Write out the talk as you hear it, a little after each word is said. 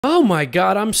Oh my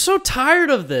God, I'm so tired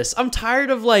of this. I'm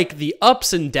tired of like the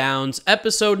ups and downs.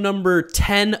 Episode number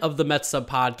 10 of the Mets'd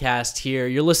podcast here.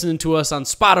 You're listening to us on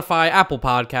Spotify, Apple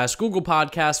Podcasts, Google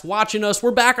Podcasts, watching us. We're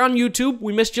back on YouTube.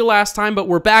 We missed you last time, but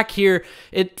we're back here.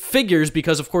 It figures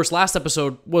because, of course, last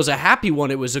episode was a happy one.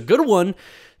 It was a good one.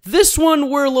 This one,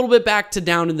 we're a little bit back to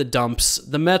down in the dumps.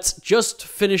 The Mets just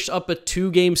finished up a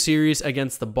 2-game series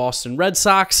against the Boston Red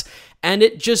Sox, and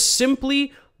it just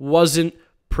simply wasn't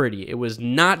pretty. It was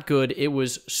not good. It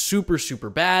was super, super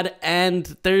bad, and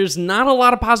there's not a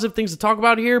lot of positive things to talk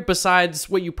about here besides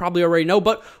what you probably already know,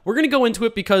 but we're going to go into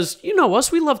it because, you know us,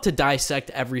 we love to dissect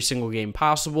every single game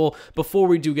possible. Before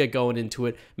we do get going into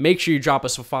it, make sure you drop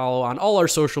us a follow on all our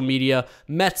social media,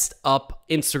 Mets'd Up,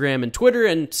 Instagram and Twitter,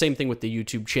 and same thing with the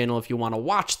YouTube channel if you want to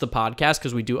watch the podcast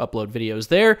because we do upload videos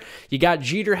there. You got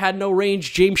Jeter Had No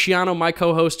Range, James Schiano, my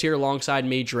co-host here alongside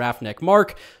me,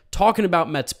 GiraffenNeckMarc, talking about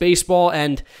Mets baseball,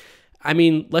 and I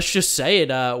mean, let's just say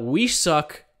it, we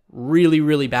suck really,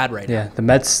 really bad right now. Yeah,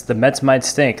 the Mets might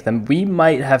stink. Then we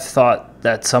might have thought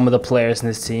that some of the players in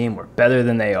this team were better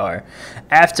than they are.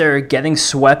 After getting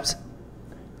swept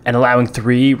and allowing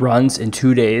 3 runs in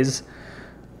 2 days,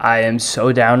 I am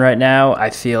so down right now. I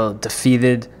feel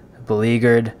defeated,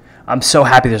 beleaguered. I'm so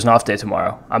happy there's an off day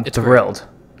tomorrow. I'm thrilled. Great.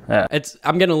 Yeah.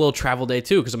 I'm getting a little travel day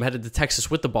too because I'm headed to Texas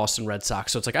with the Boston Red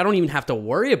Sox. So it's like I don't even have to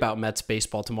worry about Mets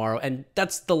baseball tomorrow. And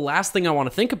that's the last thing I want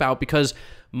to think about because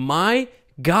my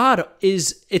God,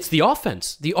 it's the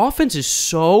offense. The offense is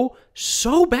so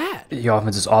bad. The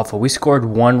offense is awful. We scored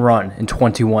 1 run in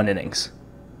 21 innings.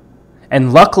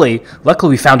 And luckily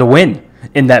we found a win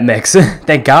in that mix.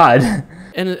 Thank God.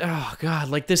 And, oh, God,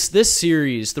 like this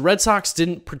series, the Red Sox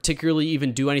didn't particularly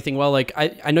even do anything well. Like,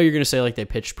 I know you're going to say, like, they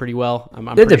pitched pretty well. I'm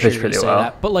they pretty did pitch pretty well.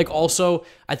 That. But, like, also,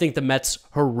 I think the Mets'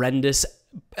 horrendous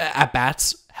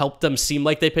at-bats helped them seem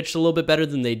like they pitched a little bit better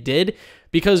than they did.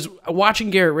 Because watching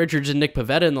Garrett Richards and Nick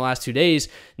Pivetta in the last 2 days,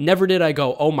 never did I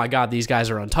go, oh, my God, these guys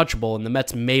are untouchable. And the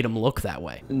Mets made them look that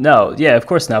way. No, yeah, of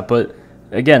course not. But,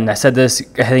 again, I said this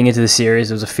heading into the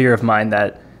series. It was a fear of mine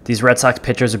that these Red Sox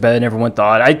pitchers are better than everyone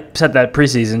thought. I said that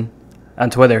preseason on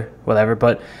Twitter, whatever,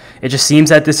 but it just seems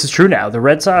that this is true now. The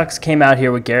Red Sox came out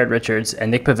here with Garrett Richards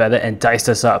and Nick Pivetta and diced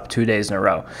us up 2 days in a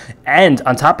row. And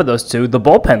on top of those two, their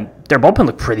bullpen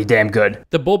looked pretty damn good.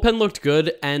 The bullpen looked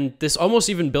good, and this almost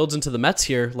even builds into the Mets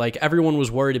here. Like, everyone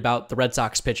was worried about the Red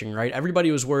Sox pitching, right?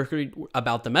 Everybody was worried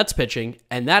about the Mets pitching,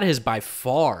 and that has by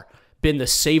far been the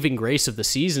saving grace of the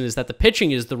season, is that the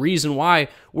pitching is the reason why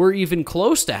we're even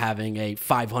close to having a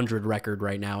 500 record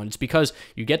right now. And it's because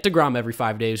you get DeGrom every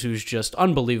 5 days, who's just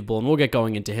unbelievable, and we'll get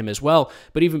going into him as well.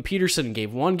 But even Peterson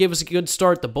gave us a good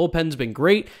start. The bullpen's been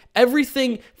great.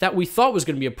 Everything that we thought was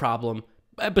going to be a problem,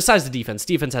 besides the defense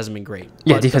hasn't been great.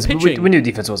 Yeah, defense. We knew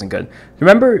defense wasn't good. You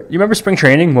remember spring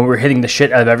training when we were hitting the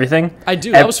shit out of everything? I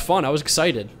do. That was fun. I was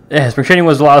excited. Yeah, spring training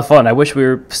was a lot of fun. I wish we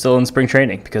were still in spring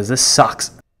training because this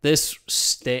sucks. This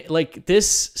stinks.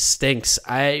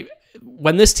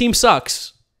 When this team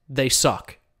sucks, they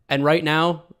suck. And right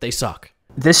now, they suck.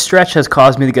 This stretch has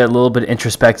caused me to get a little bit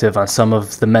introspective on some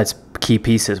of the Mets' key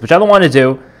pieces, which I don't want to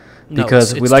do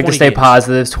because we like to stay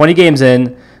positive. 20 games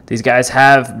in, these guys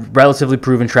have relatively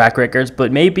proven track records,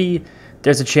 but maybe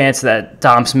there's a chance that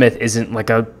Dom Smith isn't like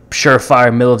a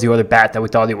surefire middle-of-the-order bat that we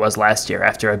thought he was last year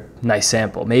after a nice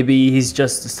sample. Maybe he's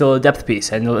just still a depth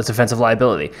piece and it's offensive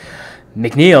liability.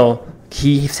 McNeil,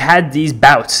 he's had these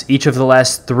bouts each of the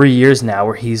last 3 years now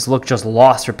where he's looked just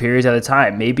lost for periods at a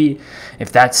time. Maybe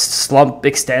if that slump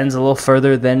extends a little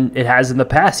further than it has in the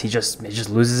past, he just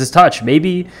loses his touch.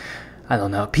 Maybe, I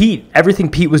don't know. Everything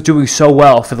Pete was doing so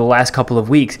well for the last couple of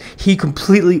weeks, it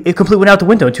completely went out the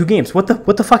window in 2 games. What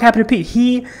the fuck happened to Pete?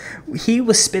 He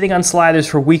was spitting on sliders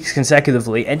for weeks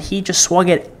consecutively, and he just swung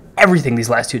at everything these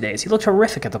last 2 days. He looked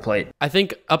horrific at the plate. I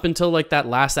think up until like that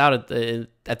last out at the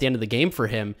end of the game for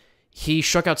him, he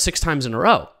struck out 6 times in a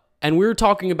row. And we were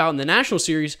talking about in the National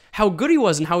Series how good he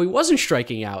was and how he wasn't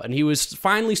striking out. And he was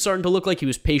finally starting to look like he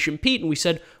was Patient Pete. And we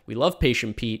said, we love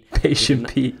Patient Pete.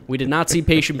 We did not see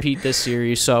Patient Pete this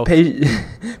series. So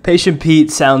Patient Pete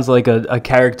sounds like a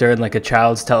character in like a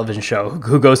child's television show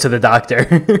who goes to the doctor.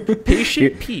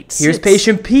 Patient Pete. Here's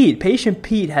Patient Pete. Patient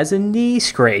Pete has a knee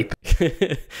scrape.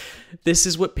 This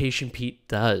is what Patient Pete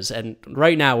does. And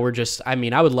right now, I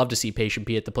would love to see Patient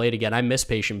Pete at the plate again. I miss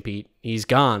Patient Pete. He's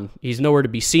gone. He's nowhere to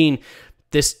be seen.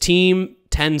 This team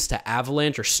tends to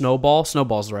avalanche or snowball.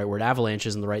 Snowball's the right word. Avalanche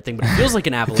isn't the right thing, but it feels like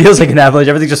an avalanche. It feels like an avalanche.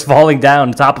 Everything's just falling down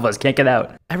on top of us. Can't get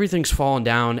out. Everything's falling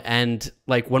down. And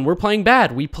like when we're playing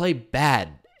bad, we play bad.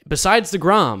 Besides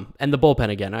DeGrom and the bullpen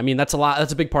again. I mean, that's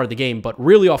a big part of the game, but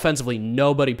really offensively,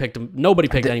 nobody picked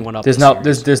anyone up.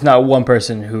 There's not one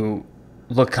person who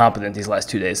looked competent these last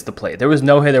 2 days at the plate. There was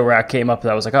no hitter where I came up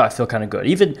that I was like, oh, I feel kind of good.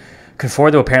 Even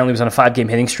Conforto apparently was on a 5-game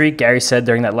hitting streak. Gary said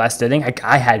during that last inning,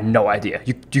 I had no idea.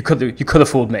 You could have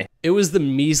fooled me. It was the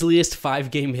measliest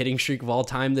 5-game hitting streak of all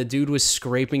time. The dude was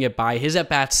scraping it by. His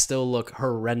at-bats still look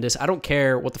horrendous. I don't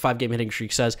care what the 5-game hitting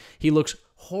streak says. He looks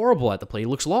horrible at the plate. He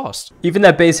looks lost. Even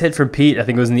that base hit from Pete, I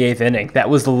think it was in the 8th inning. That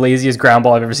was the laziest ground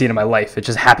ball I've ever seen in my life. It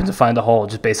just happened to find a hole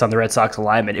just based on the Red Sox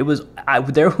alignment. It was I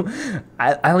don't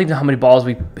even know how many balls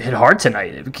we hit hard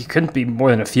tonight. It couldn't be more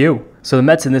than a few. So the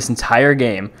Mets in this entire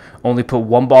game only put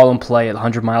one ball in play at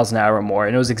 100 miles an hour or more,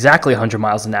 and it was exactly 100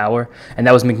 miles an hour, and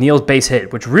that was McNeil's base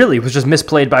hit, which really was just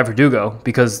misplayed by Verdugo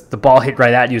because the ball hit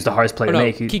right at you was the hardest play to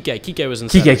make. Kike was in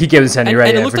center. Kike was in center, right?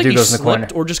 And it looked Verdugo's like he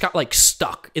slipped or just got like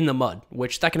stuck in the mud,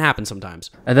 which that can happen sometimes.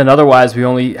 And then otherwise, we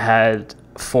only had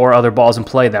 4 other balls in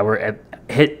play that were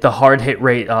hit the hard hit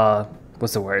rate,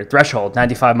 threshold,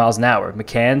 95 miles an hour.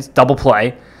 McCann's double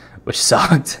play, which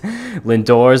sucked.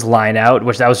 Lindor's line out,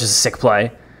 which that was just a sick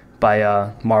play by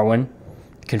Marwin.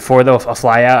 Conforto, a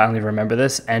fly out, I don't even remember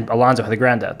this. And Alonso had a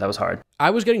ground out. That was hard.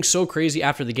 I was getting so crazy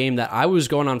after the game that I was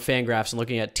going on Fangraphs and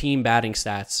looking at team batting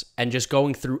stats and just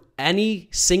going through any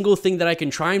single thing that I can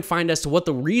try and find as to what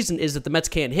the reason is that the Mets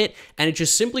can't hit. And it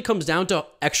just simply comes down to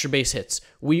extra base hits.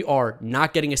 We are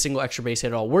not getting a single extra base hit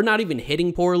at all. We're not even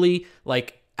hitting poorly,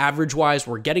 like average-wise.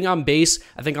 We're getting on base,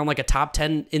 I think, on like a top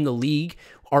 10 in the league.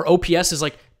 Our OPS is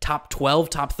like top 12,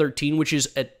 top 13, which is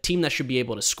a team that should be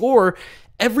able to score.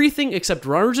 Everything except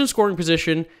runners in scoring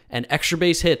position and extra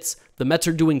base hits, the Mets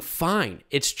are doing fine.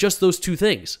 It's just those two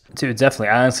things. Dude, definitely.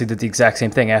 I honestly did the exact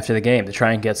same thing after the game to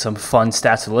try and get some fun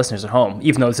stats for the listeners at home,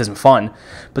 even though this isn't fun.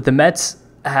 But the Mets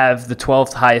have the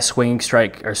 12th highest swinging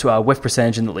strike or whiff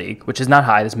percentage in the league, which is not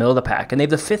high. It's middle of the pack. And they have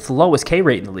the 5th lowest K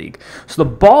rate in the league. So the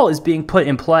ball is being put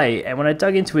in play. And when I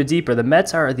dug into it deeper, the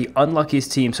Mets are the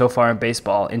unluckiest team so far in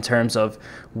baseball in terms of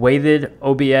weighted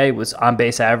OBA was on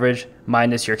base average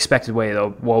minus your expected weighted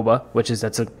WOBA,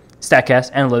 that's a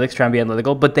StatCast analytics, trying to be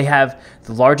analytical, but they have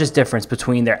the largest difference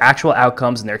between their actual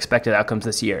outcomes and their expected outcomes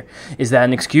this year. Is that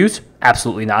an excuse?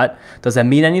 Absolutely not. Does that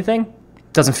mean anything?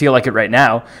 Doesn't feel like it right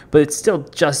now, but it still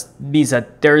just means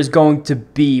that we're going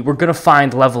to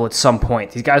find level at some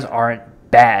point. These guys aren't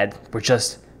bad.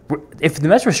 If the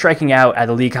Mets were striking out at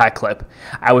a league high clip,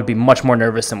 I would be much more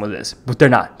nervous than with this, but they're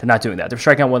not. They're not doing that. They're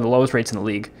striking out one of the lowest rates in the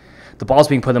league. The ball's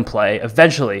being put in play.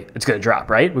 Eventually, it's going to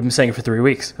drop, right? We've been saying it for 3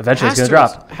 weeks. Eventually, it's going to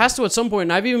drop. Has to at some point.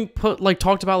 And I've even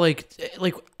talked about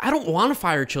I don't want to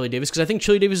fire Chili Davis because I think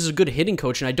Chili Davis is a good hitting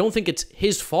coach, and I don't think it's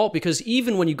his fault because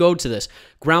even when you go to this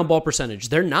ground ball percentage,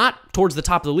 they're not towards the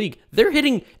top of the league. They're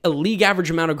hitting a league average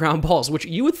amount of ground balls, which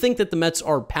you would think that the Mets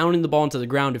are pounding the ball into the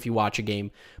ground if you watch a game,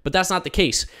 but that's not the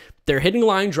case. They're hitting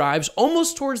line drives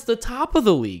almost towards the top of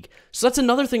the league. So that's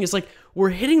another thing. Is we're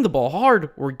hitting the ball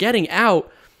hard, we're getting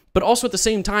out. But also at the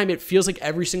same time, it feels like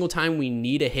every single time we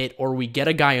need a hit or we get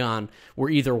a guy on, we're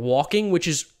either walking, which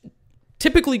is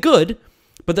typically good,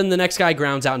 but then the next guy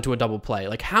grounds out into a double play.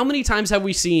 How many times have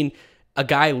we seen a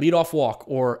guy lead off walk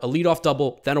or a lead off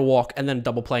double, then a walk, and then a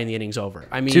double play and the inning's over?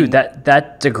 I mean, dude, that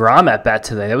DeGrom at bat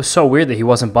today, that was so weird that he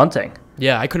wasn't bunting.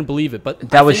 Yeah, I couldn't believe it.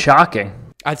 But that was shocking.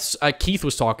 Keith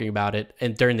was talking about it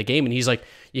during the game, and he's like,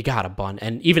 you got to bunt.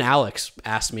 And even Alex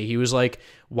asked me, he was like,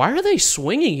 why are they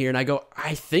swinging here? And I go,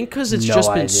 I think because it's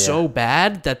been so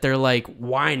bad that they're like,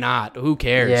 why not? Who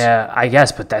cares? Yeah, I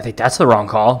guess, but I think that's the wrong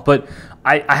call. But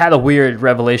I had a weird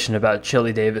revelation about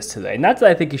Chili Davis today. Not that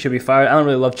I think he should be fired. I don't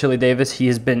really love Chili Davis. He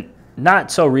has been,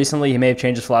 not so recently, he may have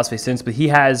changed his philosophy since, but he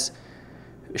has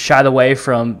shied away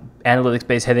from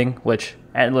analytics-based hitting, which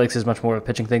analytics is much more of a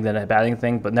pitching thing than a batting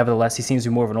thing, but nevertheless, he seems to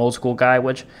be more of an old-school guy,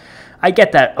 which I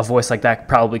get that a voice like that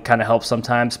probably kind of helps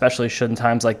sometimes, especially in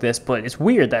times like this, but it's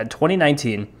weird that in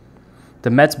 2019, the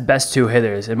Mets' best 2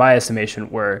 hitters, in my estimation,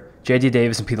 were J.D.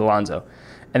 Davis and Pete Alonso,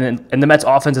 and the Mets'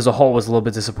 offense as a whole was a little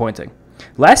bit disappointing.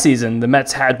 Last season, the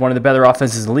Mets had one of the better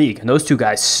offenses in the league, and those 2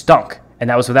 guys stunk. And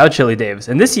that was without Chili Davis.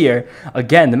 And this year,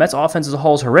 again, the Mets offense as a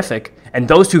whole is horrific. And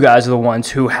those 2 guys are the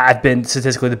ones who have been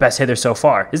statistically the best hitters so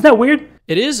far. Isn't that weird?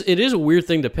 It is a weird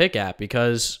thing to pick at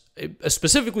because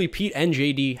specifically Pete and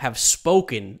JD have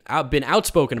been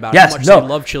outspoken about how much they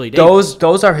love Chili Davis.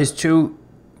 Those are his 2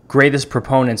 greatest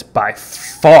proponents by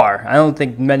far. I don't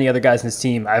think many other guys in his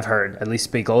team I've heard at least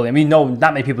speak only. I mean, no,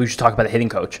 not many people who should talk about a hitting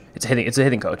coach. It's a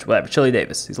hitting coach, whatever. Chili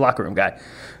Davis, he's a locker room guy.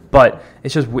 But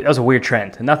it's just, that was a weird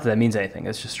trend. And not that means anything.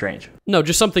 It's just strange. No,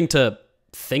 just something to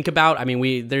think about. I mean,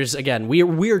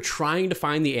 we're trying to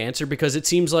find the answer because it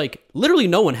seems like literally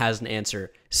no one has an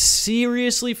answer.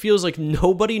 Seriously feels like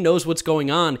nobody knows what's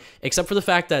going on except for the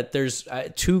fact that there's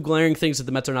 2 glaring things that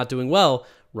the Mets are not doing well.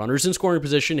 runners in scoring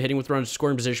position, hitting with runners in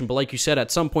scoring position. But like you said,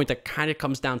 at some point that kind of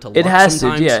comes down to luck. It has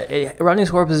sometimes. to, yeah. Running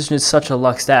scoring position is such a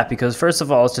luck stat because first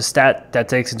of all, it's a stat that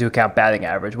takes into account batting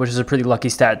average, which is a pretty lucky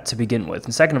stat to begin with.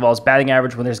 And second of all, it's batting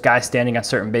average when there's guys standing on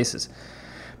certain bases.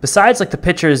 Besides like the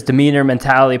pitcher's demeanor,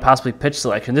 mentality, possibly pitch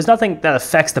selection, there's nothing that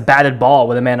affects the batted ball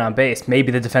with a man on base.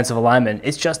 Maybe the defensive alignment.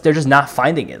 It's just they're just not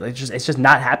finding it. It's just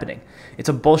not happening. It's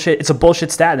a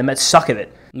bullshit stat. And the Mets suck at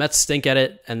it. Mets stink at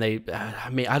it, and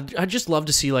I just love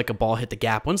to see like a ball hit the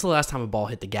gap. When's the last time a ball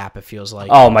hit the gap? It feels like.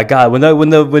 Oh my God!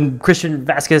 When Christian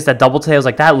Vasquez that double play, I was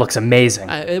like, that looks amazing.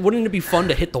 Wouldn't it be fun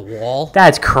to hit the wall?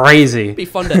 That's crazy. It'd be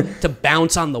fun to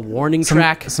bounce on the warning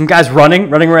track. Some guys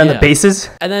running around the bases.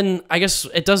 And then I guess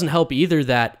it doesn't help either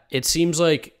that it seems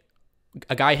like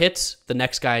a guy hits, the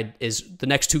next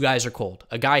two guys are cold.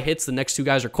 A guy hits, the next two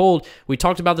guys are cold. We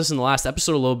talked about this in the last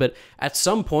episode a little bit. At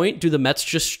some point, do the Mets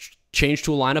just change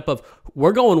to a lineup of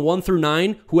we're going 1 through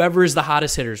 9, whoever is the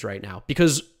hottest hitters right now?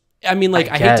 Because I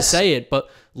hate to say it, but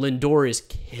Lindor is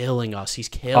killing us. He's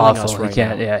killing us right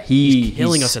now. Yeah, he's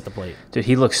killing us at the plate. Dude,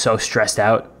 he looks so stressed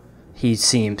out. He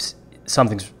seems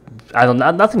nothing's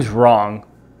wrong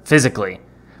physically,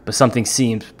 but something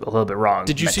seems a little bit wrong.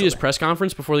 Did you see his press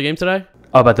conference before the game today?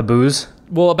 Oh, about the booze?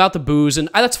 Well, about the booze, and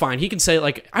that's fine. He can say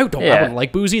like I wouldn't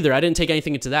like booze either. I didn't take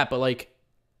anything into that, but like.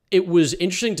 It was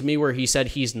interesting to me where he said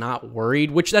he's not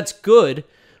worried, which that's good,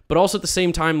 but also at the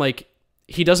same time, like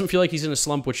he doesn't feel like he's in a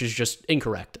slump, which is just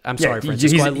incorrect. I'm sorry,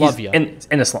 Francisco, I love you. In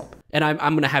a slump. And I'm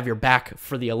going to have your back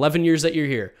for the 11 years that you're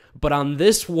here. But on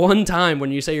this one time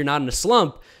when you say you're not in a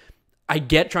slump, I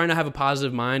get trying to have a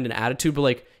positive mind and attitude, but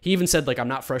like he even said, like, I'm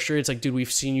not frustrated. It's like, dude,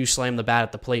 we've seen you slam the bat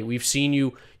at the plate. We've seen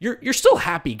you. You're still a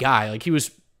happy guy. Like he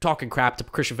was talking crap to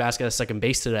Christian Vasquez at second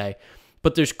base today.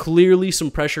 But there's clearly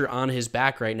some pressure on his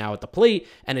back right now at the plate,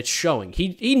 and it's showing.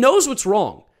 He knows what's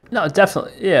wrong. No,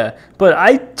 definitely, yeah. But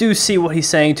I do see what he's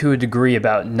saying to a degree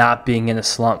about not being in a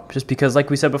slump, just because,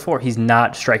 like we said before, he's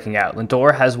not striking out.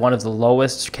 Lindor has one of the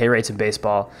lowest K rates in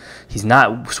baseball. He's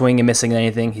not swinging and missing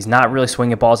anything. He's not really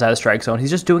swinging balls out of strike zone.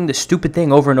 He's just doing the stupid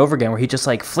thing over and over again where he just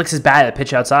like flicks his bat at a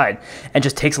pitch outside and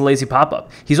just takes a lazy pop-up.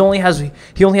 He only has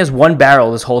one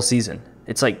barrel this whole season.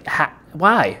 It's like,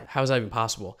 why? How is that even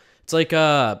possible? It's like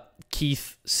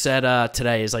Keith said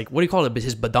today, is like, what do you call it?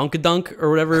 His badunkadunk or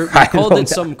whatever? He called it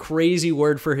some crazy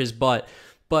word for his butt.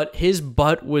 But his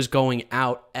butt was going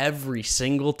out every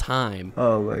single time.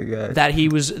 Oh, my God.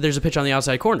 There's a pitch on the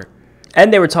outside corner.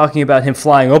 And they were talking about him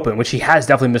flying open, which he has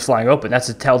definitely been flying open. That's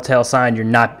a telltale sign you're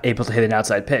not able to hit an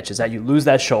outside pitch, is that you lose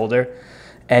that shoulder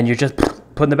and you're just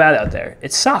putting the bat out there.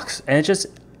 It sucks. And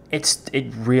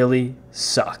it really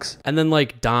sucks. And then,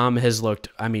 like, Dom has looked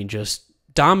back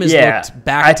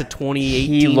to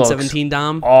 2018, 17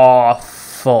 Dom.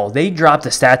 Awful. They dropped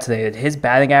a stat today that his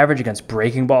batting average against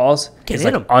breaking balls is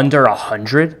like under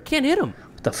 100. Can't hit him.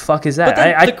 What the fuck is that?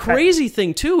 But the crazy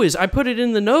thing, too, is I put it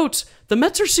in the notes. The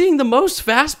Mets are seeing the most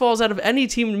fastballs out of any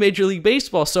team in Major League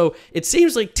Baseball. So it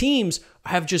seems like teams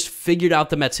have just figured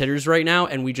out the Mets hitters right now,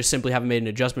 and we just simply haven't made an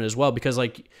adjustment as well because,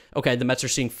 like, okay, the Mets are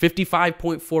seeing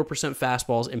 55.4%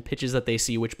 fastballs in pitches that they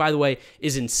see, which, by the way,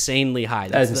 is insanely high.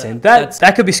 That's insane.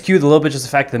 That could be skewed a little bit just the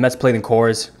fact that the Mets played in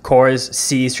cores. Cores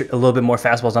sees a little bit more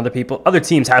fastballs than other people. Other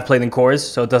teams have played in cores,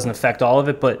 so it doesn't affect all of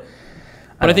it, but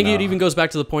I think it even goes back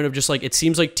to the point of just, like, it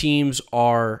seems like teams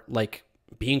are, like,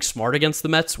 being smart against the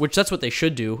Mets, which that's what they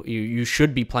should do. You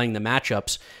should be playing the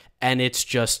matchups. And it's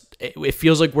just, it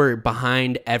feels like we're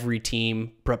behind every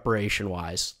team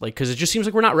preparation-wise. Like, because it just seems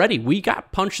like we're not ready. We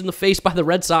got punched in the face by the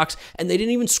Red Sox, and they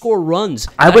didn't even score runs.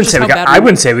 I wouldn't say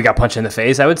we got punched in the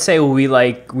face. I would say we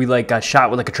got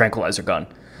shot with like a tranquilizer gun.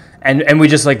 And we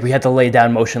just we had to lay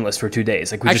down motionless for 2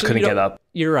 days. Like we just couldn't get up.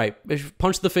 You're right. If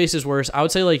punch to the face is worse, I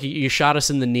would say like you shot us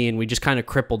in the knee and we just kind of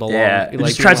crippled along. Yeah,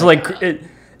 just tried to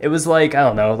It was like, I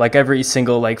don't know, like every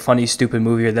single like funny, stupid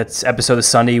movie or that's episode of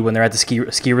Sunny when they're at the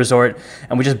ski resort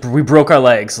and we broke our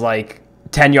legs like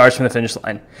 10 yards from the finish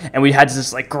line. And we had to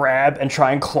just like grab and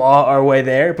try and claw our way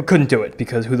there, but couldn't do it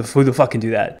because who the fuck can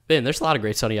do that? Man, there's a lot of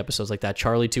great Sunny episodes like that.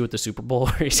 Charlie too at the Super Bowl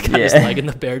where he's got his leg in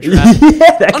the bear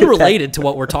trap. Unrelated to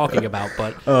what we're talking about,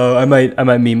 but I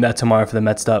might meme that tomorrow for the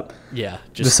Mets'd up. Yeah,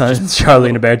 just Charlie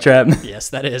in a bear trap. Yes,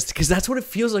 that is because that's what it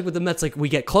feels like with the Mets. Like we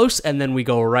get close and then we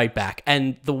go right back.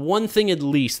 And the one thing at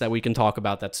least that we can talk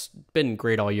about that's been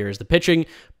great all year is the pitching.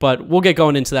 But we'll get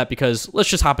going into that because let's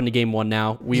just hop into game one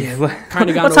now. We've kind kind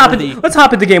of gone Let's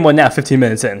hop into game one now. 15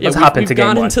 minutes in. Let's hop into game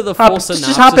one. We've gone into the full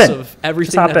synopsis of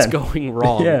everything that's going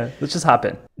wrong. Yeah, let's just hop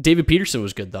in. David Peterson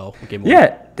was good though. Game one.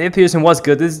 Yeah, David Peterson was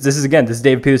good. This is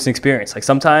David Peterson experience. Like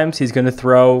sometimes he's going to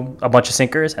throw a bunch of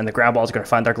sinkers and the ground ball is going to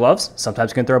find our gloves.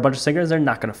 Sometimes he's going to throw a bunch of sinkers and they're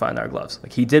not going to find our gloves.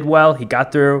 Like he did well. He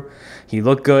got through. He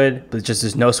looked good, but just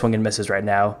there's no swing and misses right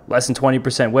now. Less than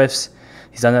 20% whiffs.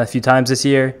 He's done that a few times this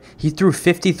year. He threw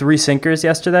 53 sinkers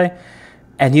yesterday,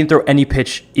 and he didn't throw any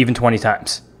pitch even 20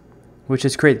 times, which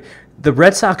is crazy. The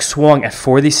Red Sox swung at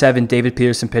 47 David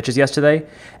Peterson pitches yesterday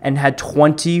and had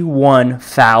 21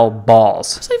 foul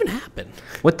balls. How does that even happen?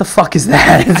 What the fuck is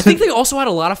that? I think they also had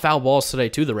a lot of foul balls today,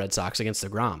 too, the Red Sox against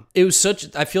DeGrom. It was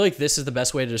I feel like this is the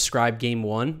best way to describe game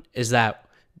one, is that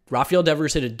Rafael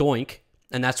Devers hit a doink,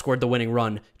 and that scored the winning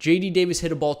run. J.D. Davis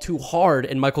hit a ball too hard,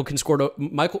 and Michael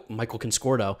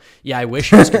Conforto. Yeah, I wish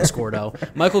he was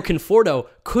Conforto. Michael Conforto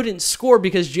couldn't score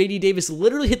because J.D. Davis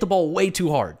literally hit the ball way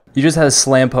too hard. You just had a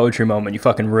slam poetry moment. You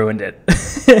fucking ruined it.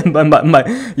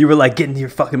 You were like, getting your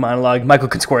fucking monologue. Michael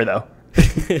Conforto.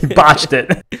 You botched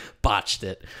it.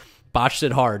 Botched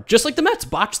it hard. Just like the Mets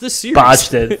botched this series.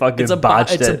 Botched it. Fucking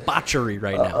botched it. It's a botchery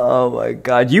right now. Oh, my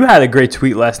God. You had a great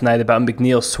tweet last night about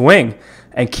McNeil's swing.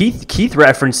 And Keith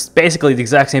referenced basically the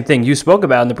exact same thing you spoke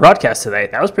about in the broadcast today.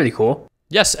 That was pretty cool.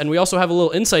 Yes, and we also have a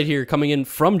little insight here coming in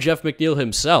from Jeff McNeil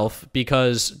himself,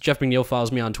 because Jeff McNeil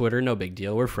follows me on Twitter. No big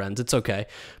deal. We're friends. It's okay.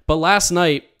 But last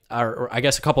night, or I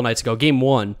guess a couple nights ago, game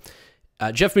one,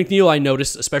 Jeff McNeil, I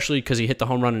noticed, especially because he hit the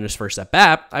home run in his first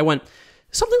at-bat, I went,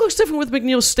 something looks different with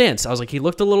McNeil's stance. I was like, he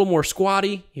looked a little more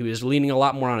squatty. He was leaning a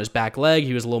lot more on his back leg.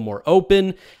 He was a little more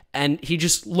open. And he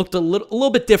just looked a little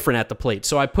bit different at the plate.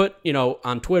 So I put,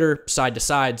 on Twitter, side to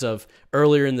sides of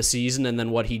earlier in the season and then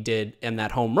what he did in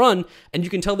that home run. And you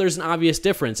can tell there's an obvious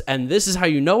difference. And this is how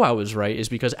you know I was right, is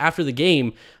because after the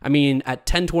game, at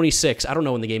 10:26, I don't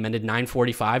know when the game ended,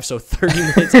 9:45, so 30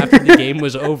 minutes after the game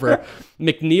was over,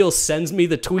 McNeil sends me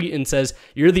the tweet and says,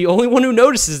 "You're the only one who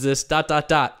notices this, ...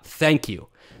 Thank you."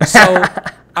 So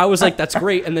I was like, that's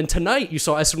great. And then tonight you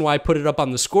saw SNY put it up on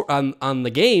the score on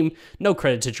the game. No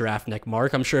credit to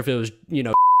GiraffenNeckMarc. I'm sure if it was,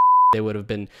 they would have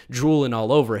been drooling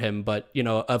all over him. But,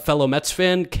 a fellow Mets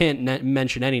fan can't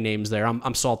mention any names there.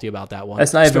 I'm salty about that one.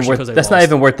 That's not even worth. That's not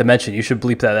even worth the mention. You should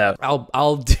bleep that out.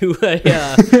 I'll do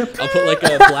I'll put like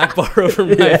a black bar over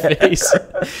my face.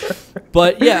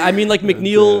 But yeah,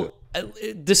 McNeil.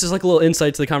 This is like a little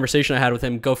insight to the conversation I had with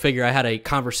him. Go figure. I had a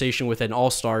conversation with an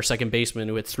all-star second baseman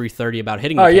who hit .330 about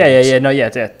hitting.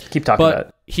 Yeah. Keep talking about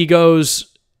it. He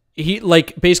goes,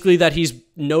 basically that he's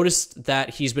noticed that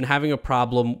he's been having a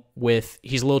problem with,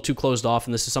 he's a little too closed off,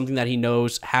 and this is something that he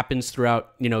knows happens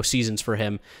throughout, seasons for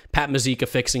him. Pat Mazika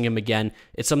fixing him again.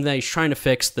 It's something that he's trying to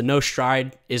fix. The no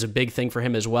stride is a big thing for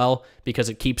him as well, because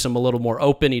it keeps him a little more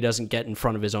open. He doesn't get in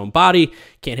front of his own body,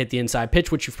 can't hit the inside pitch,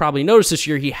 which you've probably noticed this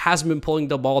year. He hasn't been pulling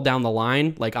the ball down the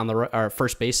line, like on the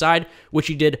first base side, which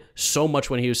he did so much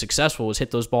when he was successful, was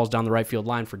hit those balls down the right field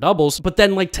line for doubles. But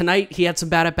then tonight, he had some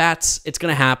bad at-bats. It's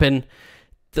going to happen.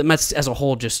 The Mets as a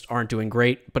whole just aren't doing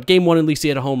great. But game one, at least he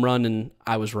had a home run, and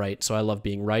I was right, so I love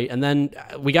being right. And then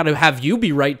we got to have you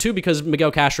be right, too, because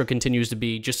Miguel Castro continues to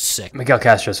be just sick. Miguel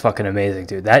Castro is fucking amazing,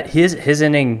 dude. His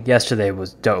inning yesterday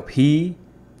was dope. He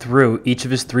threw each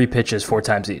of his 3 pitches 4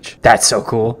 times each. That's so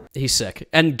cool. He's sick.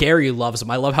 And Gary loves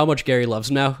him. I love how much Gary loves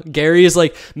him now. Gary is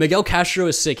like, Miguel Castro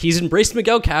is sick. He's embraced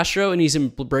Miguel Castro, and he's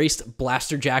embraced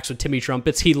Blaster Jacks with Timmy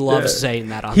Trumpets. He loves saying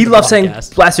that on the podcast. He loves saying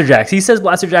Blaster Jacks. He says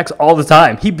Blaster Jacks all the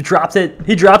time. He dropped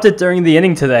it during the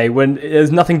inning today when it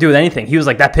has nothing to do with anything. He was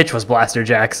like, that pitch was Blaster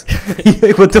Jacks.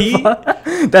 What the fuck?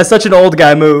 That's such an old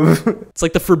guy move. It's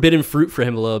like the forbidden fruit for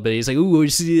him a little bit. He's like, ooh,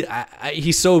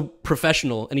 he's so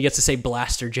professional, and he gets to say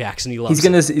Blaster Jacks, and he loves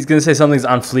it. He's gonna say something's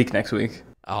on fleek next week.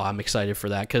 Oh, I'm excited for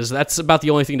that, because that's about the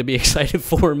only thing to be excited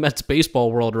for in Mets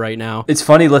baseball world right now. It's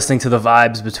funny listening to the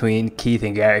vibes between Keith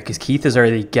and Gary, because Keith is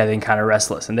already getting kind of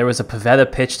restless. And there was a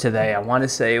Pivetta pitch today. I want to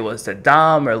say it was to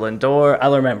Dom or Lindor. I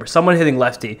don't remember. Someone hitting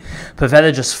lefty.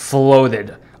 Pivetta just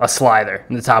floated a slider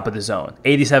in the top of the zone.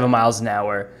 87 miles an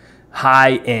hour.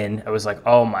 High in. I was like,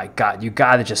 oh my God, you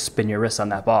got to just spin your wrist on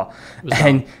that ball.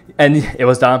 And it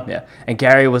was Dom, yeah. And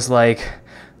Gary was like,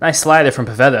 nice slider from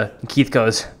Pivetta. And Keith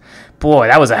goes, boy,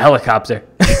 that was a helicopter.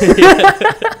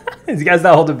 This guy's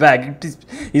not holding back. He's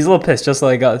a little pissed, just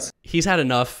like us. He's had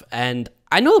enough, and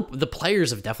I know the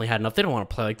players have definitely had enough. They don't want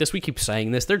to play like this. We keep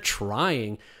saying this. They're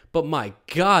trying, but my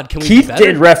God, can we be better? Keith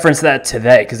did reference that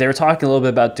today, because they were talking a little bit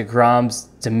about DeGrom's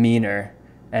demeanor.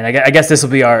 And I guess this will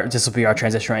be our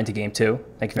transition right into game 2.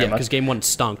 Thank you very much. Because game 1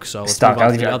 stunk, so let's move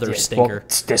on to the other stinker.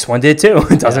 Well, this one did too.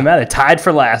 It doesn't matter. Tied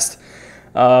for last.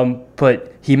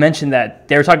 But he mentioned that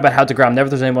they were talking about how DeGrom never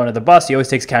throws anyone under the bus. He always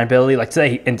takes accountability. Like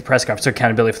today in the press conference, took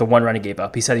accountability for the one run he gave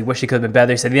up. He said he wished he could have been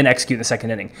better. He said he didn't execute in the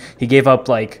second inning. He gave up,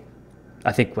 like,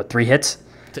 I think, 3 hits?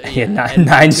 He had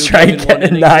nine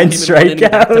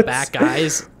strikeouts. Back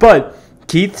guys. But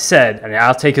Keith said, and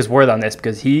I'll take his word on this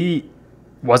because he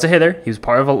was a hitter. He was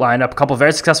part of a lineup, a couple of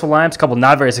very successful lineups, a couple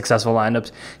not very successful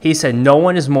lineups. He said no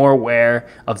one is more aware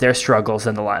of their struggles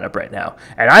than the lineup right now.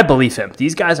 And I believe him.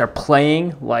 These guys are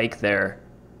playing like they're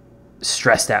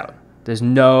stressed out. There's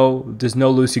no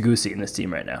loosey-goosey in this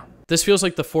team right now. This feels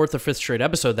like the 4th or 5th straight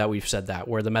episode that we've said that,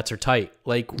 where the Mets are tight.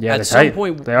 Like, yeah, at some tight.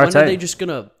 point, when are they just going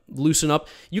to loosen up?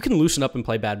 You can loosen up and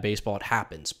play bad baseball. It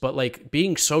happens. But, like,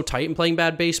 being so tight and playing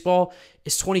bad baseball,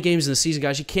 it's 20 games in the season,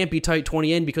 guys. You can't be tight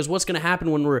 20 in because what's going to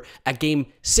happen when we're at game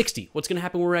 60? What's going to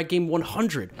happen when we're at game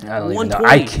 100? I don't even know.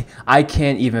 I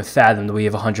can't even fathom that we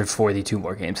have 142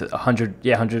 more games.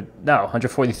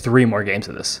 143 more games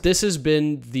of this. This has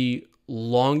been the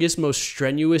longest, most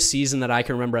strenuous season that I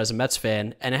can remember as a Mets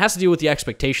fan, and it has to do with the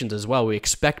expectations as well. We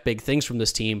expect big things from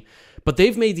this team, but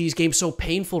they've made these games so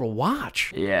painful to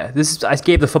watch. Yeah, I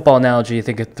gave the football analogy, I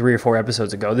think, 3 or 4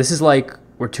 episodes ago. This is like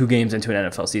we're 2 games into an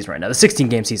NFL season right now. The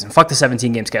 16-game season. Fuck the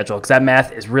 17-game schedule, because that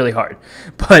math is really hard.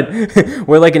 But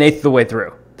we're like an eighth of the way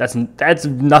through. That's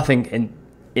nothing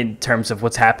in terms of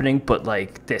what's happening, but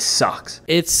like this sucks.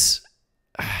 It's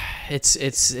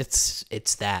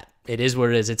that. It is what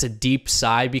it is. It's a deep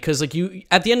sigh because, like, you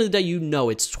at the end of the day, you know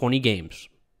it's 20 games.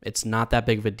 It's not that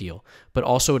big of a deal. But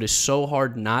also it is so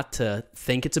hard not to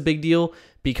think it's a big deal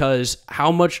because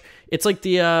how much it's like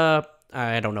the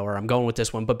I don't know where I'm going with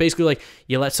this one, but basically, like,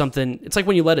 you let something, it's like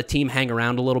when you let a team hang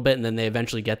around a little bit and then they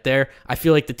eventually get there. I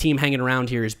feel like the team hanging around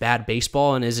here is bad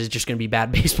baseball, and is just going to be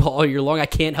bad baseball all year long. I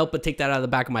can't help but take that out of the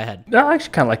back of my head. No, I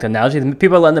actually kind of like the analogy.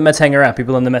 People are letting the Mets hang around.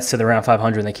 People letting the Mets sit around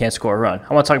 500 and they can't score a run.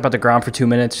 I want to talk about DeGrom for 2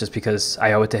 minutes just because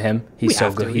I owe it to him. He's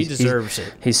so good. He deserves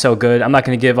it. He's so good. I'm not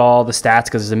going to give all the stats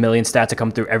because there's a million stats that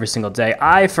come through every single day.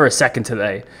 For a second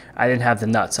today, I didn't have the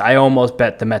nuts. I almost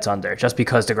bet the Mets under just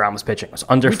because DeGrom was pitching. It was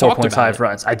under 4.5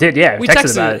 runs. I did, yeah. We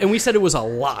texted about it. And we said it was a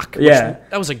lock. Yeah.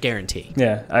 That was a guarantee.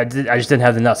 Yeah. I just didn't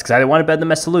have the nuts because I didn't want to bet the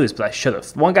Mets to lose, but I should have.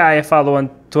 One guy I follow on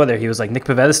Twitter, he was like, Nick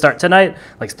Pivetta start tonight.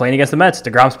 Like, he's playing against the Mets.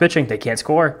 DeGrom's pitching. They can't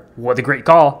score. What a great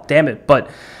call. Damn it. But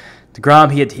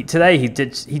DeGrom, he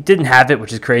didn't have it,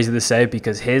 which is crazy to say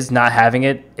because his not having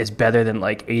it is better than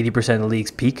like 80% of the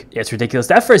league's peak. It's ridiculous.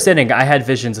 That first inning, I had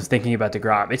visions of thinking about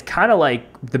DeGrom. It's kind of like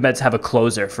the Mets have a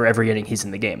closer for every inning he's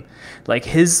in the game. Like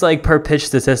his like per pitch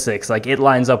statistics, like it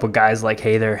lines up with guys like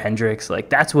Hader, Hendricks. Like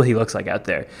that's what he looks like out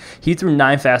there. He threw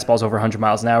 9 fastballs over 100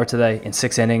 miles an hour today in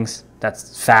 6 innings.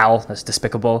 That's foul. That's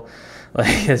despicable.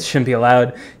 Like, it shouldn't be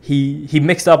allowed. He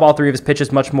mixed up all 3 of his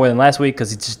pitches much more than last week because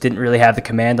he just didn't really have the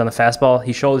command on the fastball.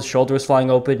 His shoulder was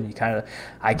flying open.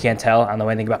 I can't tell. I don't know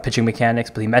anything about pitching mechanics,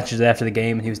 but he mentioned it after the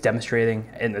game, and he was demonstrating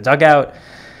in the dugout.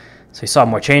 So he saw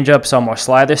more changeup, saw more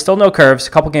slide. There's still no curves. A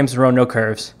couple games in a row, no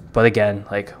curves. But again,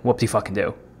 like,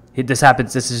 whoop-de-fucking-do. This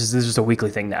happens. This is just a weekly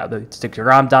thing now. The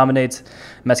DeGrom dominates.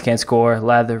 Mets can't score.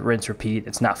 Lather, rinse, repeat.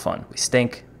 It's not fun. We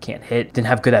stink. Can't hit. Didn't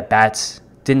have good at-bats.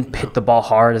 Didn't hit the ball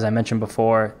hard, as I mentioned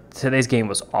before. Today's game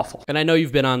was awful. And I know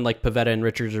you've been on like Pivetta and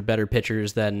Richards are better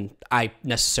pitchers than I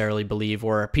necessarily believe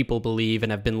or people believe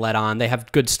and have been led on. They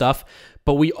have good stuff,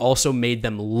 but we also made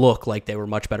them look like they were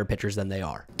much better pitchers than they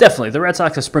are. Definitely. The Red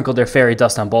Sox have sprinkled their fairy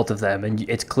dust on both of them, and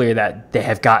it's clear that they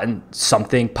have gotten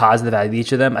something positive out of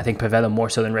each of them. I think Pivetta more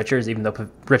so than Richards, even though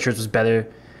Richards was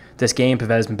better this game.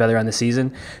 Pivetta's been better on the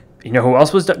season. You know who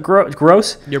else was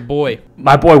gross? Your boy.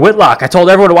 My boy Whitlock. I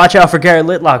told everyone to watch out for Garrett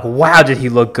Whitlock. Wow, did he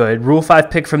look good. Rule 5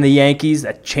 pick from the Yankees.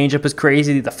 That changeup is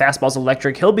crazy. The fastball's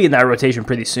electric. He'll be in that rotation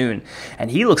pretty soon.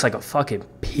 And he looks like a fucking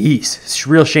piece. It's a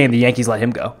real shame the Yankees let him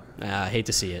go. I hate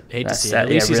to see it. At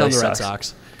least he's really on the Red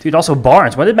Sox. Dude, also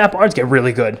Barnes. When did Matt Barnes get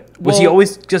really good? Was he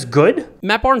always just good?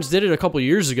 Matt Barnes did it a couple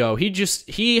years ago.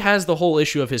 He has the whole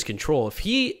issue of his control. If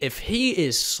he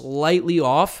is slightly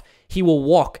off, he will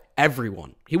walk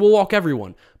everyone.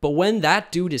 But when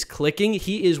that dude is clicking,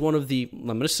 he is one of the, I'm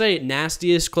going to say it,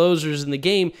 nastiest closers in the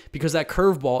game because that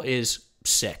curveball is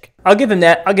sick. I'll give him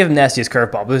nastiest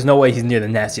curveball, but there's no way he's near the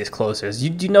nastiest closers.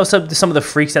 You know some of the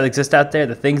freaks that exist out there,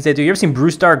 the things they do. You ever seen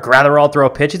Brewstar Gratterall throw a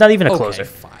pitch? He's not even a closer.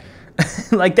 Fine.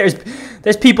 Like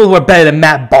there's people who are better than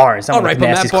Matt Barnes. All right, but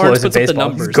Matt Barnes puts up the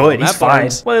numbers. He's good. He's fine.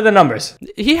 What are the numbers?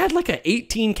 He had like an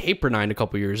 18 K per 9 a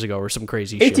couple years ago or some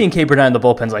crazy shit. 18 K per 9 in the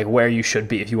bullpen's like where you should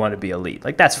be if you want to be elite.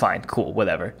 Like that's fine, cool,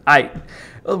 whatever.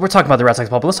 We're talking about the Red Sox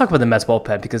bullpen. Let's talk about the Mets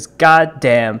bullpen because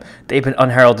goddamn, they've been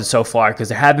unheralded so far because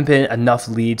there haven't been enough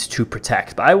leads to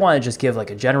protect. But I want to just give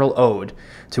like a general ode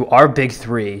to our big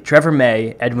 3: Trevor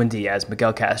May, Edwin Diaz,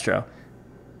 Miguel Castro.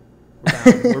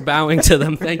 We're bowing to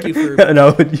them. Thank you for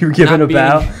no, you were giving a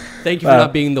bow. Thank you for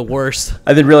not being the worst.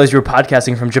 I didn't realize you were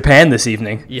podcasting from Japan this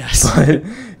evening. Yes. But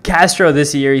Castro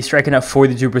this year, he's striking out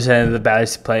 42% of the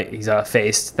batters he's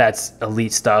faced. That's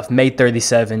elite stuff. May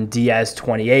 37, Diaz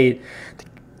 28.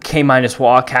 K-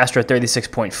 walk, Castro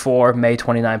 36.4, May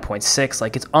 29.6.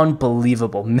 Like, it's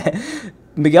unbelievable.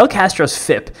 Miguel Castro's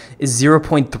FIP is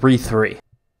 0.33.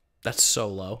 That's so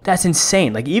low. That's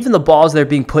insane. Like, even the balls that are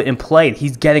being put in play,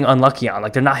 he's getting unlucky on.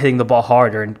 Like, they're not hitting the ball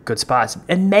hard or in good spots.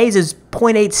 And Mays is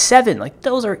 0.87. Like,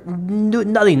 those are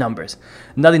nutty numbers.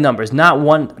 Nutty numbers. Not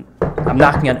one. I'm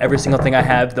knocking on every single thing I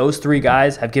have. Those three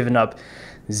guys have given up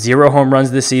 0 home runs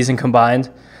this season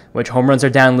combined, which home runs are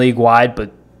down league-wide,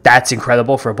 but that's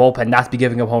incredible for a bullpen not to be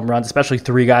giving up home runs, especially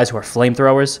 3 guys who are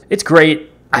flamethrowers. It's great.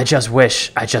 I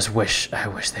wish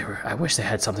they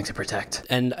had something to protect.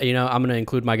 And, I'm going to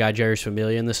include my guy Jerry's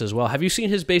Familia in this as well. Have you seen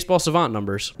his baseball savant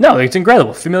numbers? No, it's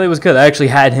incredible. Familia was good. I actually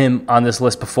had him on this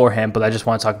list beforehand, but I just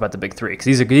want to talk about the big 3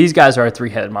 because these guys are a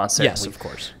 3-headed monster. Yes, of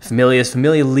course. Familia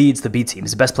leads the B team.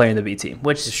 He's the best player in the B team,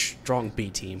 which is a strong B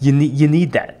team. You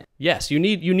need that. Yes, you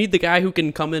need the guy who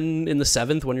can come in the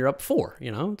 7th when you're up 4.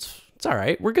 It's all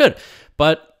right. We're good,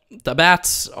 but the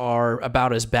bats are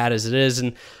about as bad as it is,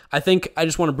 and I think I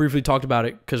just want to briefly talk about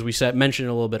it because we mentioned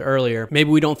it a little bit earlier. Maybe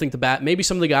we don't think maybe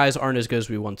some of the guys aren't as good as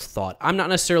we once thought. I'm not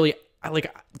necessarily, I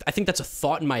think that's a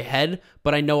thought in my head,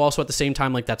 but I know also at the same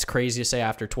time, that's crazy to say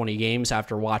after 20 games,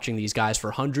 after watching these guys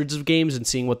for hundreds of games and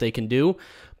seeing what they can do.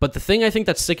 But the thing I think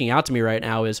that's sticking out to me right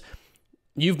now is,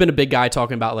 you've been a big guy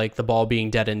talking about the ball being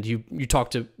deadened. You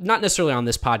talked to, not necessarily on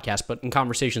this podcast, but in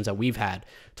conversations that we've had,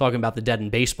 talking about the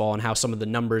deadened baseball and how some of the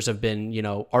numbers have been,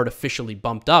 artificially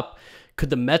bumped up.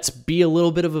 Could the Mets be a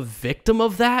little bit of a victim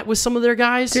of that with some of their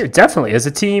guys? Dude, definitely. As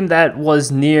a team that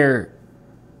was near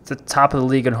the top of the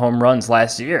league in home runs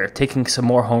last year, taking some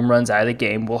more home runs out of the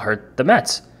game will hurt the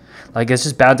Mets. It's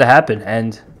just bound to happen.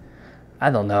 And I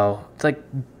don't know.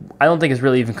 I don't think it's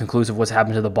really even conclusive what's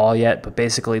happened to the ball yet, but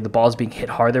basically the ball's being hit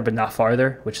harder but not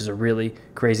farther, which is a really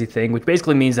crazy thing, which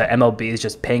basically means that MLB is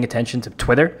just paying attention to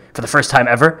Twitter for the first time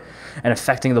ever and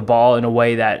affecting the ball in a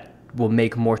way that will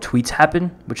make more tweets happen,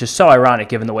 which is so ironic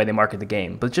given the way they market the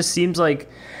game. But it just seems like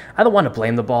I don't want to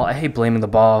blame the ball. I hate blaming the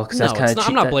ball because that's kind of cheap.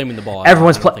 I'm not blaming the ball.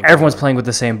 Everyone's playing with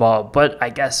the same ball. But I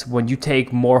guess when you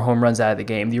take more home runs out of the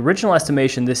game, the original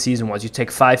estimation this season was you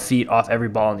take 5 feet off every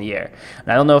ball in the air.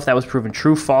 And I don't know if that was proven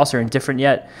true, false, or indifferent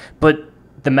yet. But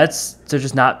the Mets, they're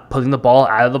just not putting the ball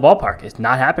out of the ballpark. It's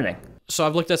not happening. So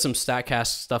I've looked at some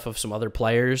StatCast stuff of some other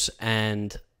players,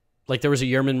 and there was a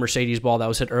Yerman Mercedes ball that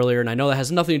was hit earlier, and I know that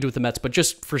has nothing to do with the Mets, but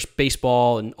just for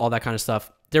baseball and all that kind of stuff,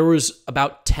 there was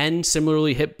about 10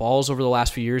 similarly hit balls over the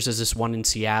last few years as this one in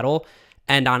Seattle,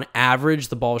 and on average,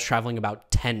 the ball was traveling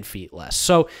about 10 feet less.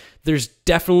 So there's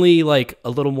definitely a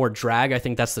little more drag. I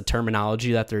think that's the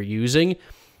terminology that they're using.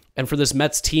 And for this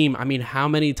Mets team, how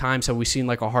many times have we seen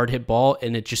a hard hit ball,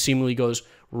 and it just seemingly goes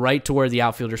right to where the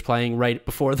outfielder's playing, right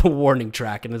before the warning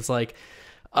track, and it's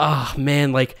oh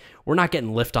man, we're not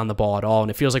getting lift on the ball at all.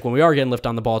 And it feels like when we are getting lift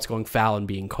on the ball, it's going foul and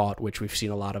being caught, which we've seen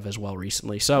a lot of as well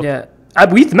recently. So yeah,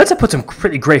 the Mets have put some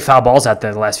pretty great foul balls out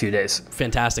there the last few days.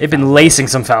 Fantastic. They've been lacing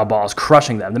some foul balls,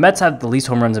 crushing them. The Mets have the least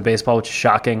home runs in baseball, which is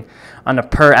shocking. On a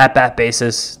per at-bat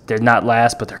basis, they're not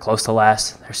last, but they're close to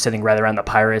last. They're sitting right around the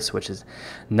Pirates, which is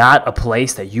not a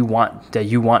place that you want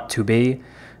to be.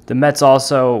 The Mets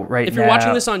also If you're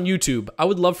watching this on YouTube, I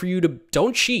would love for you to,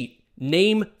 don't cheat,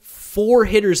 name 4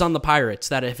 hitters on the Pirates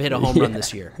that have hit a home run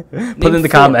this year. Put in the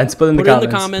comments. Put in the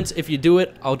comments. If you do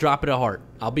it, I'll drop it a heart.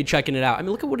 I'll be checking it out.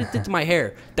 Look at what it did to my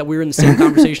hair, that we were in the same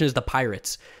conversation as the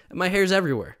Pirates. My hair's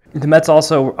everywhere. The Mets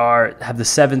also have the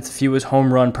 7th fewest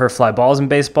home run per fly balls in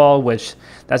baseball, which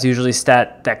that's usually a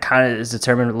stat that kind of is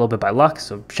determined a little bit by luck.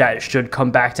 So it should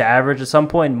come back to average at some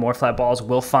point. More fly balls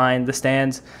will find the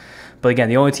stands. But again,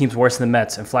 the only team's worse than the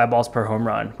Mets in fly balls per home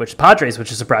run, which Padres,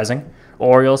 which is surprising.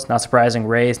 Orioles, not surprising.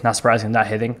 Rays, not surprising, not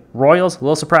hitting. Royals, a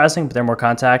little surprising, but they're more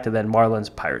contact. And then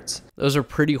Marlins, Pirates. Those are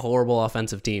pretty horrible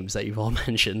offensive teams that you've all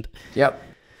mentioned. Yep.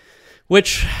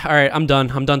 Which, all right, I'm done.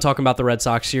 I'm done talking about the Red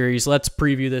Sox series. Let's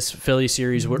preview this Phillies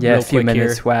series real quick here. Yeah, a few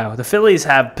minutes. Wow. The Phillies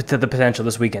have the potential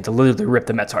this weekend to literally rip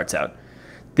the Mets' hearts out.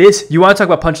 You want to talk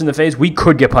about punch in the face? We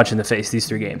could get punched in the face these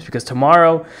 3 games because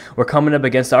tomorrow we're coming up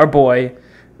against our boy,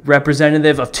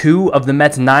 representative of 2 of the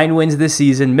Mets' 9 wins this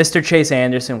season, Mr. Chase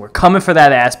Anderson. We're coming for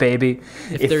that ass, baby.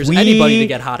 If there's anybody to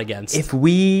get hot against. If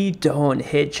we don't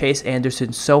hit Chase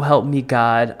Anderson, so help me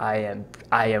God, I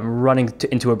am running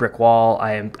into a brick wall.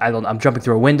 I'm jumping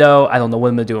through a window. I don't know what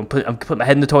I'm going to do. I'm putting my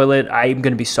head in the toilet. I'm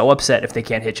going to be so upset if they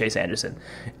can't hit Chase Anderson.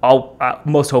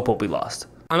 Most hope will be lost.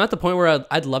 I'm at the point where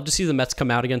I'd love to see the Mets come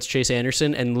out against Chase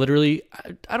Anderson and literally,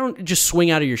 I don't just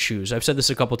swing out of your shoes. I've said this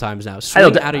a couple times now.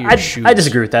 Swing out of your shoes. I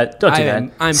disagree with that. Don't do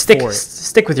that. I'm for it.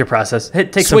 Stick with your process.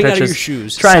 Take some swing pictures. Out of your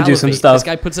shoes. Try and do some stuff. This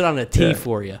guy puts it on a tee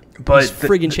for you. But he's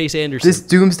friggin' Chase Anderson. This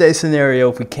doomsday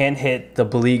scenario, if we can't hit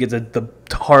the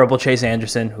horrible Chase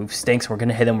Anderson, who stinks, we're going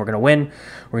to hit him. We're going to win.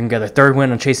 We're going to get our third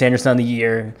win on Chase Anderson on the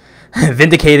year,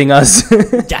 vindicating us.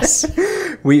 Yes.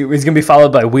 He's going to be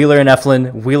followed by Wheeler and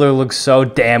Eflin. Wheeler looks so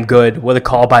damn good. What a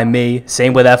call by me.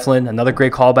 Same with Eflin. Another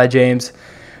great call by James.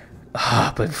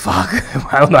 But fuck,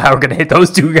 I don't know how we're going to hit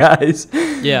those two guys.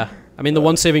 Yeah. I mean, the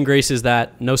one saving grace is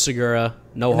that no Segura,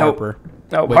 no Harper.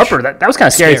 No, Harper, that was kind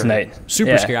of scary tonight.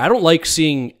 Super scary. I don't like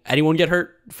seeing anyone get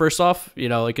hurt, first off. You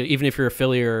know, like even if you're a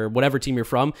Philly or whatever team you're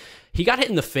from. He got hit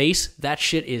in the face. That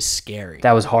shit is scary.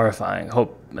 That was horrifying. I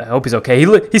hope he's okay.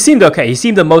 He seemed okay. He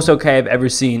seemed the most okay I've ever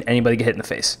seen anybody get hit in the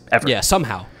face, ever. Yeah,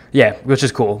 somehow. Yeah, which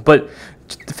is cool. But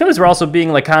the Phillies were also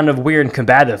being like kind of weird and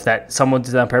combative that someone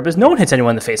did that on purpose. No one hits anyone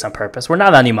in the face on purpose. We're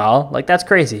not Animal. Like, that's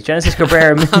crazy. Genesis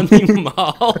Cabrera. Animal.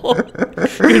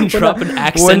 You're going to drop an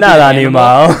accent. We're not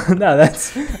Animal. No,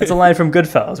 that's a line from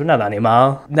Goodfellas. We're not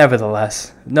Animal.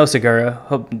 Nevertheless, no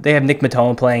Segura. They have Nick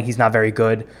Matone playing. He's not very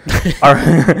good.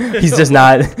 He's just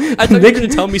not. I thought you were going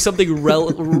to tell me something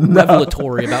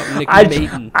revelatory about Nick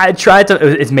Maton. I tried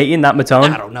to. It's Maton, not Matone.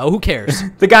 I don't know. Who cares?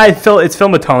 The guy, it's Phil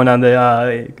Matone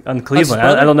on Cleveland.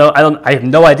 I don't know. I have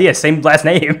no idea. Same last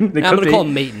name. I'm going to call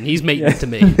him Maton. He's Maton to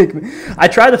me. I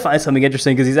tried to find something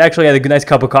interesting because he's actually had a nice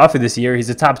cup of coffee this year. He's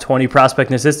a top 20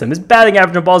 prospect in the system. His batting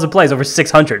average on balls and plays over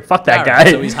 600. Fuck that guy.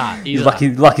 So he's hot. He's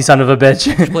lucky son of a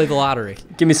bitch. Play the lottery.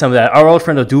 Give me some of that. Our old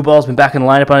friend Odubel's been back in the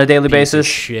lineup on a daily basis.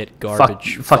 Shit,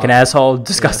 garbage. Fucking asshole.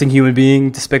 Disgusting human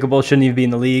being. Despicable. Shouldn't even be in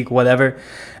the league. Whatever.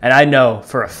 And I know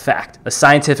for a fact, a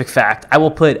scientific fact, I will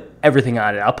put everything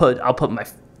on it. I'll put my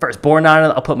firstborn on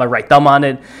it. I'll put my right thumb on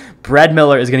it. Brad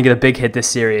Miller is going to get a big hit this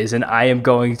series, and I'm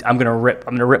going to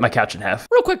rip my couch in half.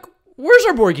 Real quick, where's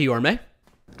our boy Guillorme?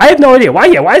 I have no idea. Why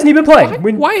hasn't he been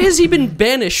playing? Why has he been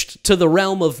banished to the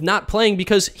realm of not playing?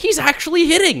 Because he's actually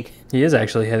hitting. He is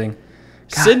actually hitting.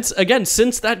 God.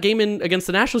 Since that game against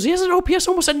the Nationals, he has an OPS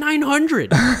almost at 900.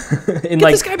 Get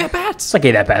this guy at bats. It's like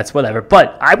 8 at bats, whatever.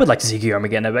 But I would like to see Guillorme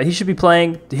again. He should be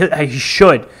playing. He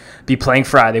should be playing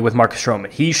Friday with Marcus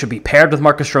Stroman. He should be paired with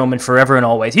Marcus Stroman forever and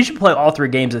always. He should play all 3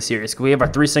 games of the series. We have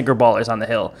our 3 sinker ballers on the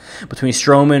hill between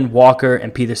Stroman, Walker,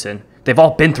 and Peterson. They've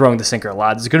all been throwing the sinker a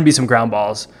lot. There's going to be some ground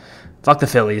balls. Fuck the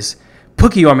Phillies.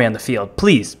 Put Guillorme on the field,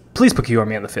 please. Please put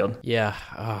Guillorme on the field. Yeah.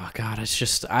 Oh God, it's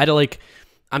just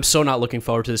I'm so not looking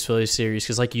forward to this Phillies series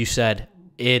because, like you said,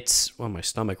 my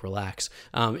stomach relax.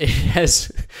 It has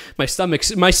my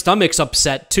stomach's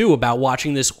upset too about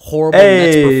watching this horrible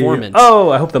Mets performance. Oh,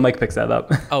 I hope the mic picks that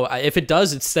up. Oh, if it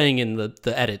does, it's staying in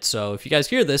the edit. So if you guys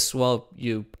hear this, well,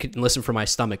 you can listen for my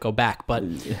stomach. Go back, but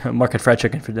Mark had fried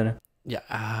chicken for dinner.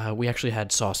 Yeah, we actually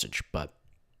had sausage, but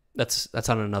that's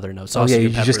on another note. Sausage you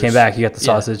just came back. You got the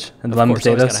sausage and the lemon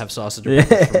potatoes. Gotta have sausage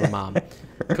from my mom.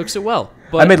 Cooks it well.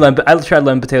 But I tried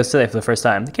lemon potatoes today for the first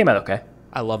time. They came out okay.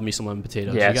 I love me some lemon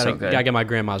potatoes. Yeah, you gotta get my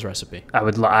grandma's recipe. I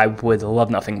would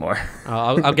love nothing more.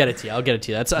 I'll get it to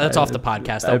you. That's off the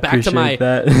podcast. Though. Back to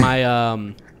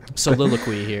my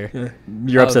soliloquy here.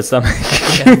 Your upset stomach.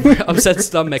 Upset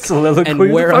stomach. Soliloquy. And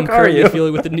where I'm currently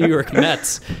feeling with the New York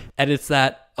Mets. And it's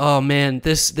that, oh man,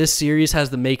 this series has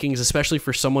the makings, especially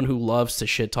for someone who loves to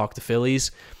shit talk the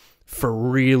Phillies, for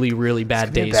really, really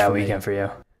bad days. Bad weekend for you.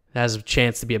 It has a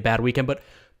chance to be a bad weekend, but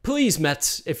please,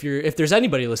 Mets, if there's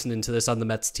anybody listening to this on the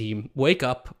Mets team, wake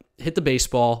up, hit the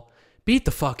baseball, beat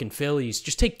the fucking Phillies.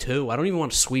 Just take 2. I don't even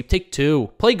want to sweep. Take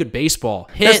 2. Play good baseball.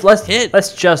 Hit.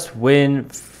 Let's just win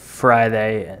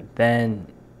Friday and then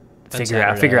figure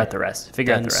out the rest.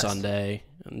 Figure out the rest. Sunday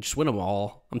and just win them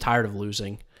all. I'm tired of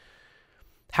losing.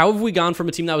 How have we gone from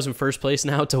a team that was in first place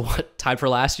now to what, tied for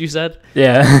last, you said?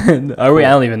 Yeah. Are we? I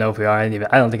don't even know if we are. I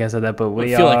don't think I said that, but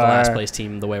we feel like a last place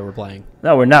team the way we're playing.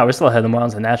 No, we're not. We're still ahead of the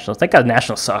Marlins and Nationals. Thank God the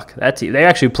Nationals suck. That team, they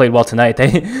actually played well tonight.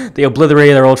 They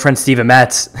obliterated their old friend Steven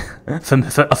Matz,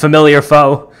 a familiar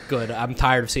foe. Good. I'm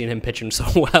tired of seeing him pitching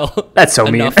so well. That's so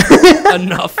mean.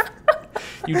 Enough.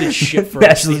 You did shit for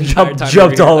us the entire time.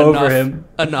 Jumped all over him.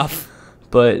 Enough.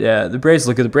 But yeah, the Braves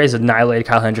look good. The Braves annihilated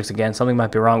Kyle Hendricks again. Something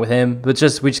might be wrong with him. But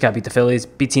we just gotta beat the Phillies.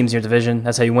 Beat teams in your division.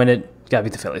 That's how you win it. Gotta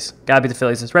beat the Phillies.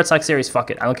 This Red Sox series, fuck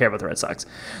it. I don't care about the Red Sox.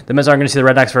 The Mets aren't gonna see the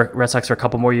Red Sox for a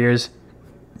couple more years.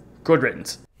 Good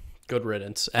riddance.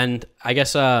 And I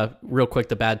guess real quick,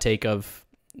 the bad take of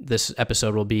this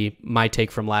episode will be my take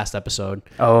from last episode.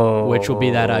 Oh. Which will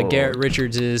be that Garrett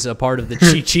Richards is a part of the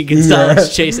Chichi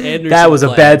Gonzalez Chase Anderson. That was a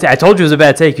bad take. I told you it was a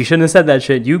bad take. You shouldn't have said that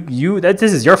shit.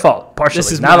 This is your fault, partially.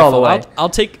 This is not all fault. the way.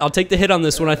 I'll take the hit on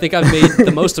this one. I think I've made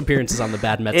the most appearances on the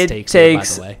bad Mets takes. It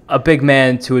takes a big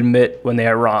man to admit when they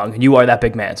are wrong. You are that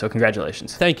big man, so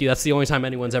congratulations. Thank you. That's the only time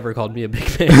anyone's ever called me a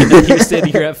big man. You're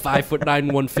sitting here at 5'9",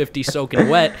 150, soaking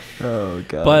wet. Oh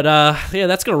god. But yeah,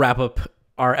 that's gonna wrap up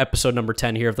our episode number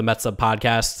 10 here of the Mets'd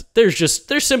podcast.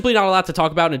 There's simply not a lot to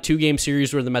talk about in a 2-game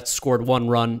series where the Mets scored 1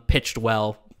 run, pitched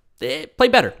well, play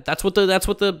better. That's what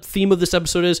the theme of this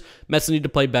episode is. Mets need to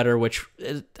play better, which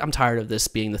I'm tired of this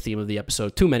being the theme of the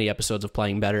episode. Too many episodes of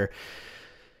playing better.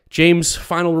 James,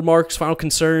 final remarks, final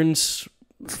concerns.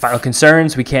 Final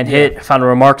concerns. We can't hit. Final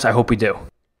remarks. I hope we do.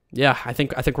 Yeah, I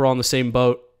think we're all in the same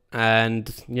boat,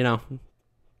 and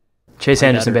Chase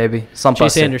Anderson, baby. Slump Chase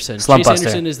buster. Anderson. Slump Chase buster.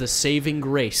 Anderson is the saving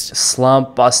grace.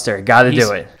 Slump buster. Gotta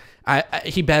do it.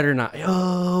 He better not.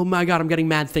 Oh my God, I'm getting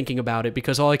mad thinking about it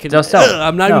because all I can.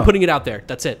 I'm not even putting it out there.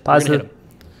 That's it. Positive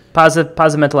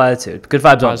mental attitude. Good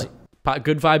vibes only.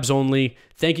 Good vibes only.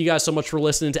 Thank you guys so much for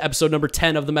listening to episode number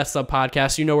 10 of the Mets'd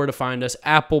podcast. You know where to find us: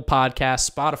 Apple Podcasts,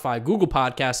 Spotify, Google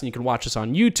Podcasts, and you can watch us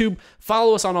on YouTube.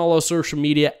 Follow us on all our social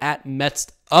media at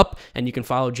Mets'd Up, and you can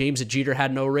follow James at Jeter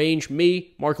Had No Range,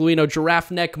 me, Mark Luino,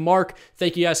 GiraffenNeckMarc.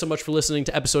 Thank you guys so much for listening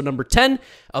to episode number 10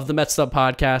 of the Mets'd Up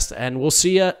podcast, and we'll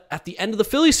see you at the end of the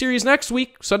Phillies series next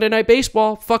week. Sunday Night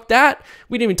Baseball. Fuck that.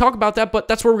 We didn't even talk about that, but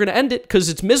that's where we're gonna end it because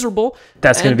it's miserable.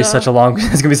 That's gonna be such a long.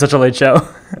 It's gonna be such a late show.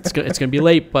 It's gonna be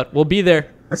late, but we'll be there.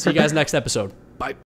 See you guys next episode. Bye.